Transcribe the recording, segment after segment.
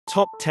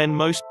Top 10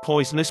 Most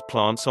Poisonous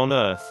Plants on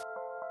Earth.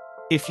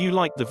 If you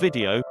like the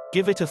video,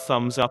 give it a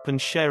thumbs up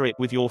and share it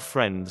with your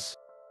friends.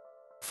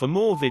 For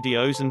more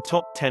videos and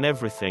top 10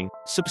 everything,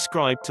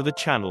 subscribe to the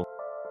channel.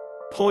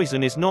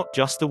 Poison is not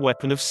just the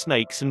weapon of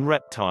snakes and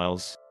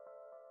reptiles.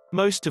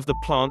 Most of the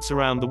plants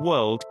around the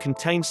world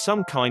contain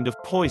some kind of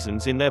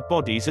poisons in their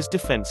bodies as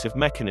defensive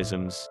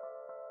mechanisms.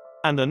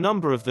 And a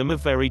number of them are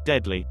very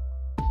deadly.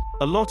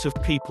 A lot of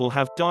people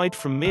have died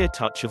from mere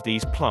touch of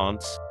these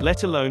plants,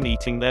 let alone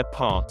eating their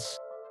parts.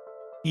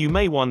 You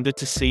may wonder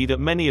to see that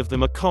many of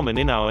them are common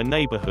in our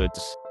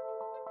neighborhoods.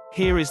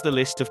 Here is the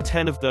list of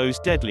 10 of those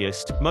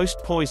deadliest, most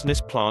poisonous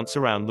plants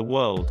around the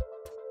world.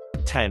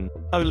 10.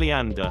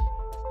 Oleander.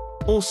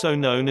 Also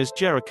known as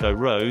Jericho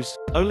rose,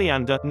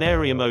 Oleander,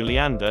 Nerium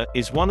oleander,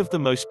 is one of the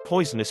most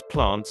poisonous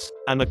plants,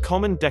 and a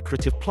common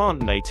decorative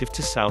plant native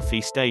to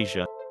Southeast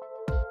Asia.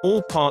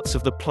 All parts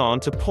of the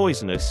plant are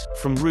poisonous,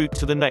 from root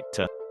to the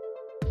nectar.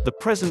 The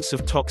presence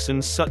of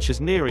toxins such as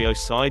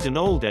nereocide and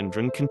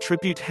oleander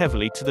contribute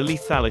heavily to the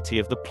lethality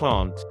of the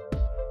plant.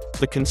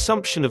 The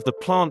consumption of the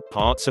plant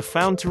parts are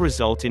found to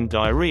result in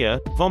diarrhea,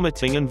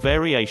 vomiting and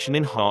variation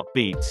in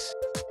heartbeats.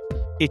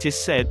 It is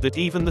said that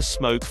even the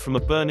smoke from a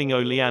burning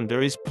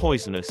oleander is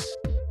poisonous.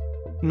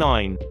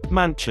 9.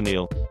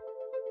 Manchineal.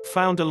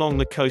 Found along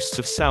the coasts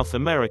of South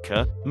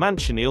America,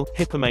 Manchineal,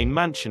 Hippomane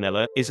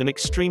manchinella, is an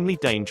extremely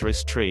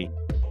dangerous tree.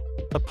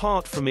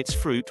 Apart from its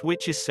fruit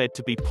which is said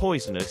to be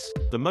poisonous,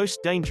 the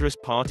most dangerous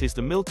part is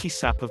the milky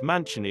sap of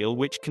Manchineal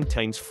which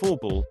contains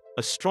phorbol,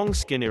 a strong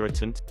skin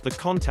irritant. The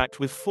contact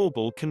with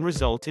phorbol can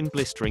result in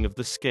blistering of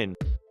the skin.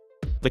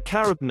 The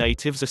Carib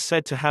natives are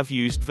said to have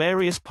used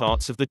various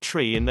parts of the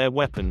tree in their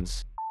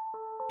weapons.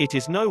 It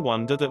is no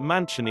wonder that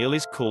Manchineal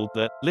is called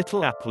the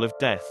little apple of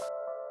death.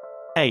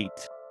 8.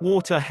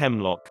 Water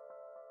hemlock.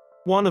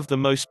 One of the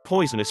most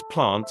poisonous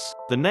plants,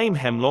 the name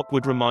hemlock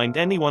would remind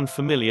anyone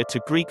familiar to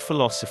Greek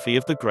philosophy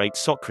of the great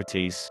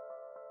Socrates.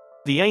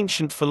 The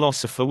ancient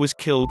philosopher was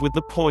killed with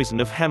the poison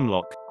of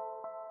hemlock.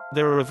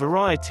 There are a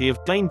variety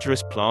of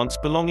dangerous plants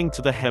belonging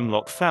to the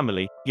hemlock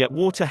family, yet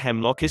water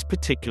hemlock is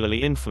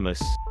particularly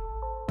infamous.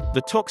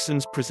 The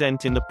toxins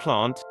present in the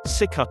plant,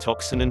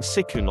 cicutoxin and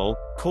ciconol,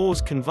 cause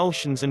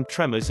convulsions and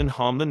tremors and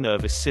harm the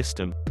nervous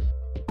system.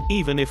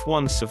 Even if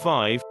one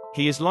survived,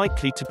 he is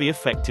likely to be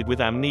affected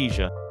with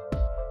amnesia.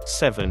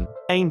 7.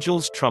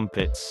 Angel's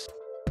trumpets.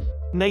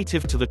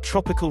 Native to the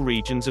tropical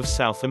regions of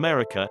South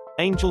America,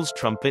 angel's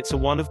trumpets are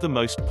one of the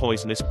most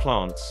poisonous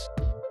plants.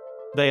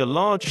 They are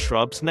large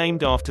shrubs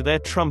named after their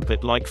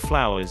trumpet-like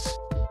flowers.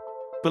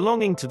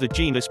 Belonging to the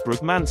genus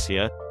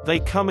Brugmansia, they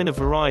come in a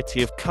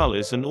variety of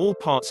colors and all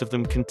parts of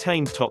them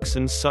contain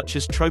toxins such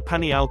as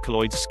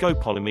tropanyalkaloids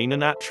scopolamine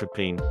and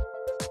atropine.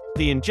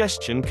 The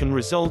ingestion can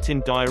result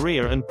in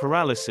diarrhea and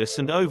paralysis,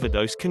 and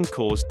overdose can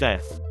cause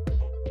death.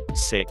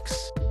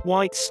 6.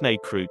 White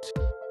snakeroot.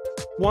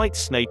 White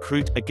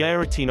snakeroot,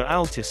 Agaritina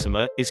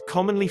altissima, is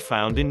commonly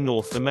found in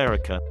North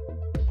America.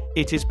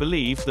 It is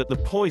believed that the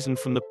poison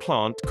from the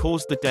plant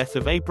caused the death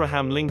of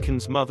Abraham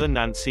Lincoln's mother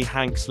Nancy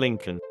Hanks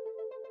Lincoln.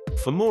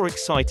 For more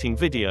exciting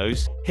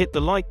videos, hit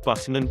the like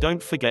button and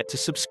don't forget to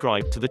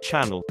subscribe to the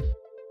channel.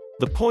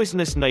 The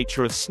poisonous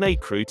nature of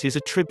snakeroot is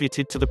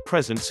attributed to the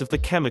presence of the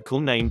chemical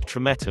named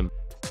trametum.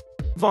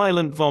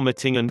 Violent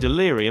vomiting and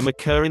delirium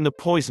occur in the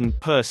poisoned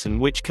person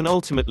which can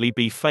ultimately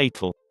be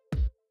fatal.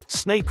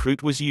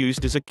 Snakeroot was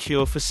used as a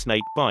cure for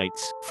snake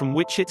bites, from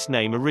which its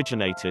name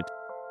originated.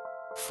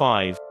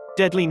 5.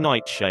 Deadly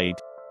nightshade.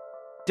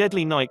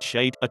 Deadly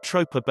nightshade,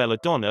 Atropa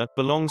belladonna,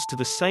 belongs to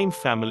the same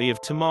family of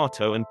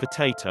tomato and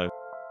potato.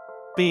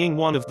 Being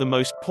one of the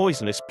most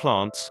poisonous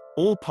plants,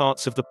 all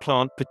parts of the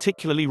plant,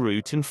 particularly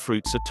root and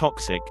fruits, are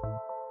toxic.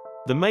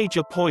 The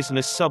major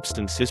poisonous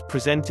substances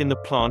present in the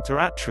plant are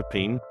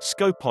atropine,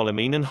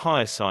 scopolamine and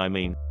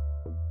hyoscyamine.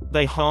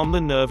 They harm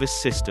the nervous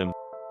system.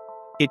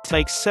 It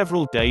takes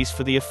several days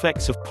for the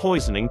effects of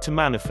poisoning to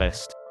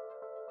manifest.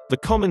 The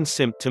common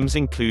symptoms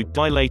include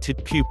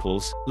dilated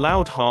pupils,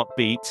 loud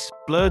heartbeats,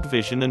 blurred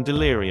vision and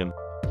delirium.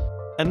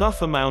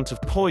 Enough amount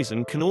of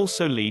poison can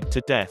also lead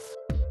to death.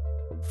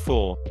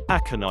 4.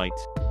 Aconite.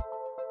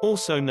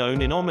 Also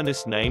known in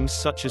ominous names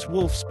such as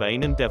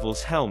wolfsbane and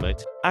devil's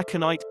helmet,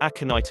 aconite,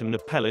 Aconitum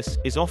napellus,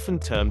 is often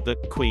termed the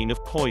queen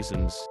of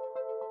poisons.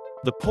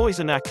 The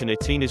poison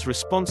aconitine is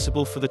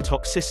responsible for the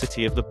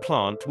toxicity of the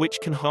plant, which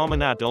can harm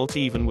an adult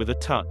even with a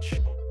touch.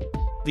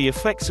 The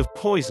effects of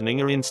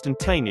poisoning are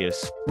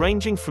instantaneous,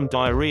 ranging from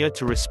diarrhea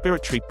to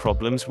respiratory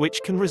problems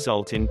which can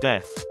result in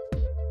death.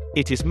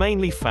 It is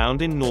mainly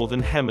found in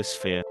Northern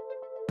Hemisphere.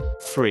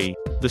 3.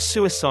 The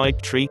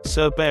suicide tree,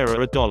 Cerbera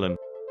odolum.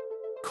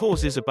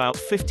 Causes about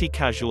 50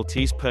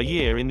 casualties per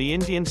year in the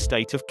Indian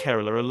state of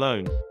Kerala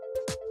alone.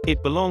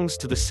 It belongs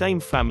to the same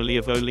family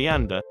of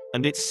oleander,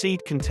 and its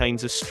seed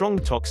contains a strong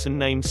toxin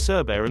named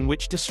cerberin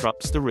which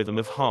disrupts the rhythm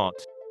of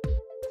heart.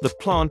 The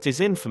plant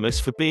is infamous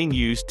for being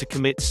used to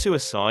commit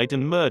suicide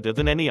and murder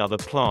than any other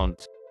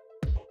plant.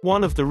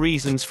 One of the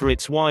reasons for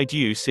its wide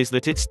use is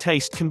that its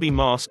taste can be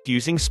masked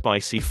using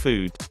spicy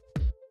food.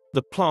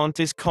 The plant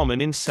is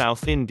common in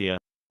South India.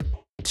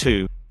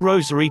 2.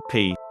 Rosary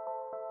Pea.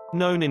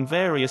 Known in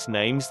various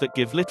names that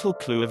give little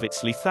clue of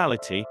its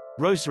lethality,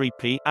 Rosary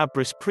Pea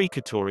Abris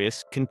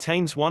precatorius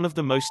contains one of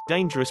the most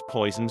dangerous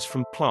poisons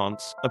from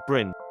plants,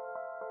 abrin.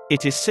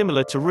 It is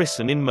similar to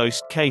ricin in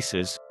most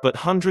cases, but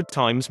 100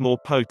 times more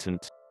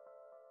potent.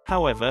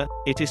 However,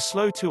 it is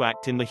slow to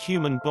act in the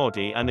human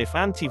body, and if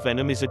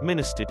antivenom is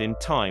administered in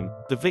time,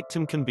 the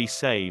victim can be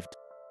saved.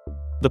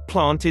 The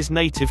plant is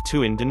native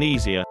to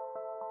Indonesia.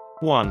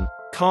 1.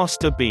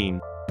 Castor bean.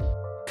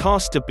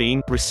 Castor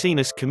bean,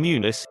 Ricinus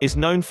communis, is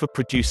known for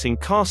producing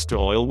castor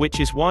oil, which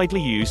is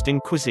widely used in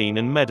cuisine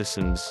and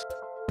medicines.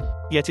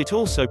 Yet it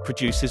also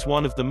produces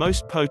one of the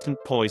most potent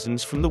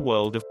poisons from the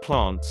world of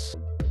plants.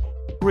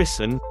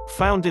 Ricin,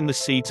 found in the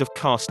seeds of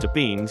castor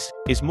beans,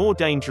 is more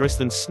dangerous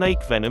than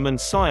snake venom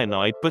and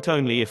cyanide, but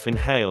only if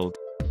inhaled.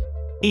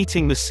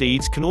 Eating the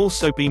seeds can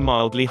also be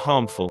mildly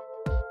harmful.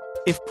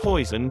 If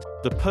poisoned,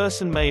 the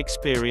person may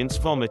experience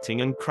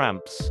vomiting and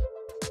cramps.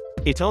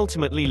 It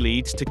ultimately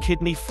leads to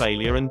kidney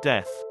failure and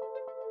death.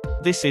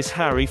 This is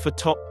Harry for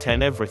Top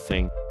 10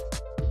 Everything.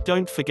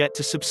 Don't forget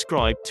to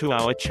subscribe to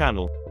our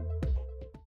channel.